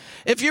away.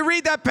 If you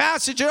read that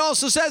passage, it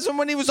also says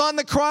when he was on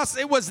the cross,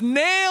 it was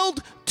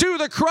nailed to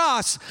the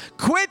cross.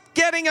 Quit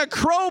getting a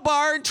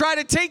crowbar and try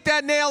to take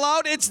that nail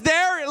out. It's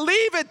there.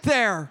 Leave it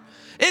there.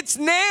 It's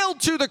nailed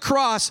to the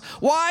cross.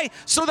 Why?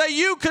 So that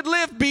you could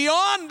live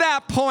beyond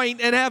that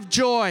point and have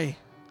joy.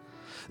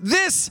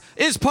 This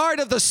is part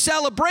of the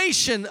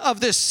celebration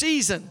of this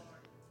season.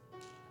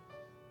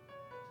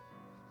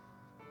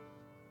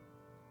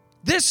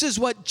 This is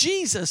what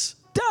Jesus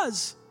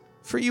does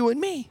for you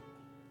and me.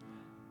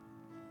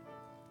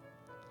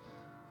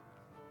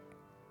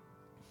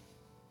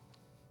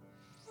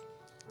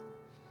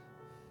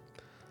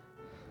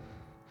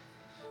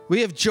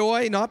 We have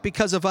joy not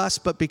because of us,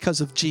 but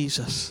because of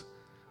Jesus.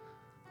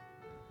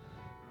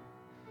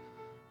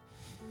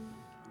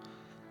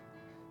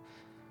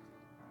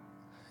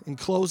 In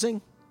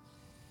closing,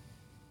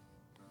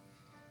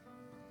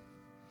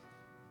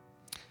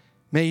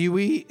 may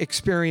we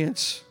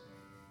experience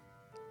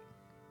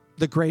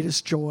the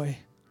greatest joy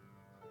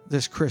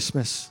this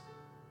Christmas.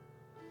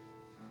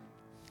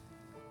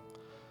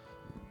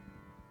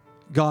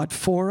 God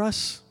for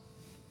us,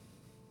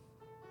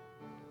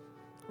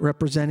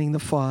 representing the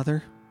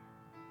Father.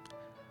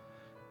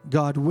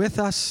 God with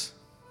us,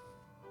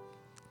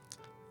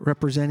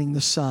 representing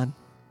the Son.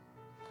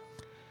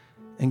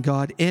 And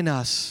God in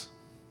us,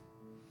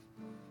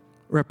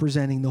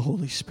 representing the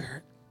Holy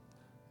Spirit.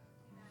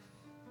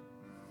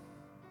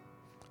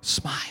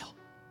 Smile.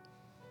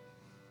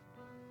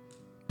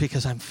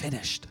 Because I'm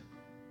finished.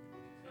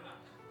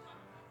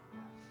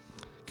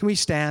 Can we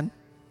stand?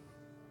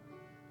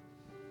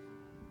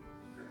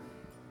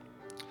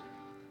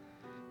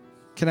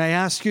 Can I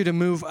ask you to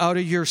move out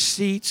of your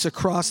seats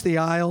across the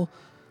aisle?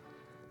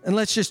 And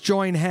let's just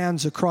join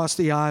hands across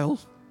the aisle,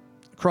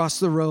 across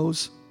the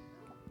rows.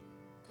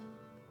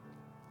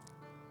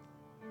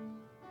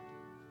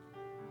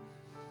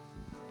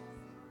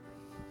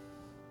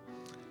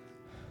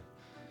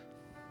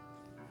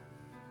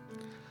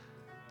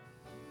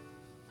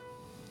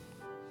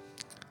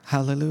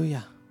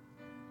 Hallelujah.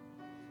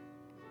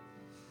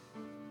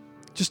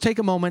 Just take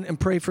a moment and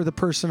pray for the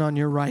person on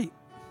your right.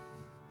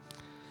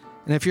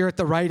 And if you're at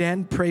the right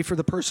end, pray for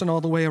the person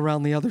all the way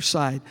around the other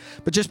side.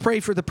 But just pray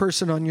for the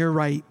person on your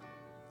right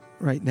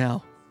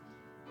now.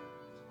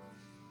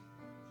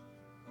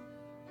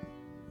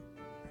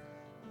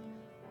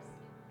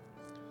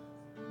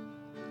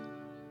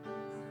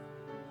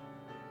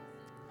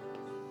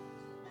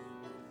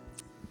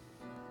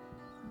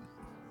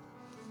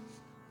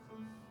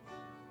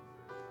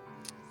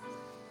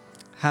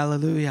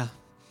 Hallelujah.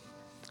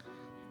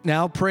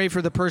 Now pray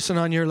for the person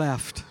on your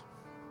left.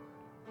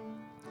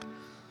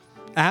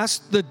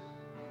 Ask the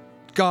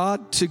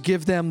God to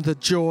give them the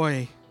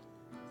joy.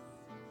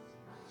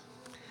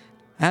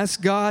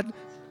 Ask God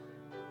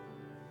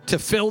to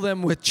fill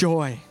them with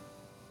joy.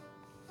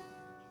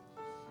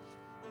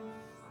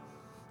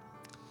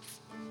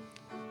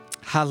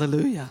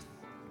 Hallelujah.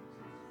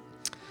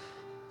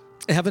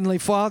 Heavenly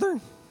Father,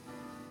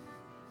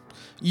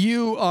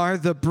 you are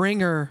the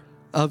bringer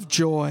of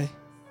joy.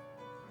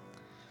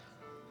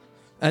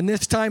 And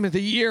this time of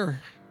the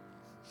year,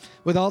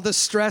 with all the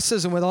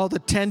stresses and with all the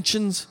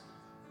tensions,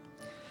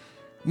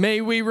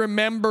 may we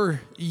remember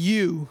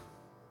you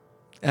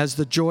as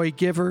the joy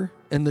giver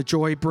and the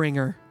joy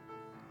bringer.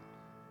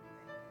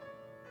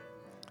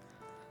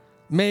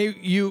 May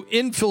you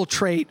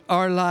infiltrate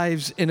our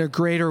lives in a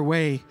greater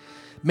way.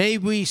 May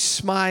we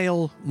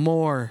smile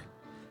more.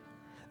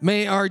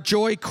 May our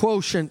joy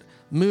quotient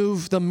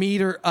move the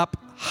meter up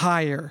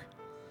higher.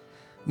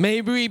 May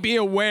we be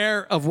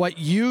aware of what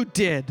you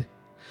did,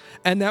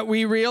 and that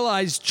we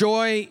realize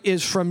joy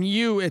is from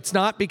you. It's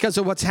not because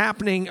of what's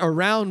happening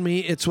around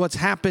me. It's what's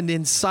happened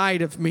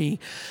inside of me.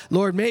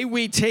 Lord, may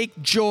we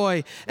take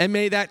joy, and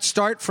may that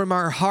start from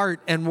our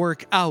heart and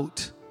work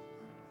out.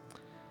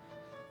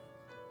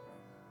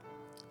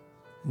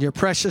 In your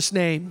precious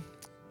name,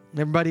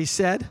 everybody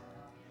said,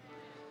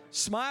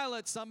 smile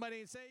at somebody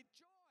and say,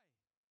 joy.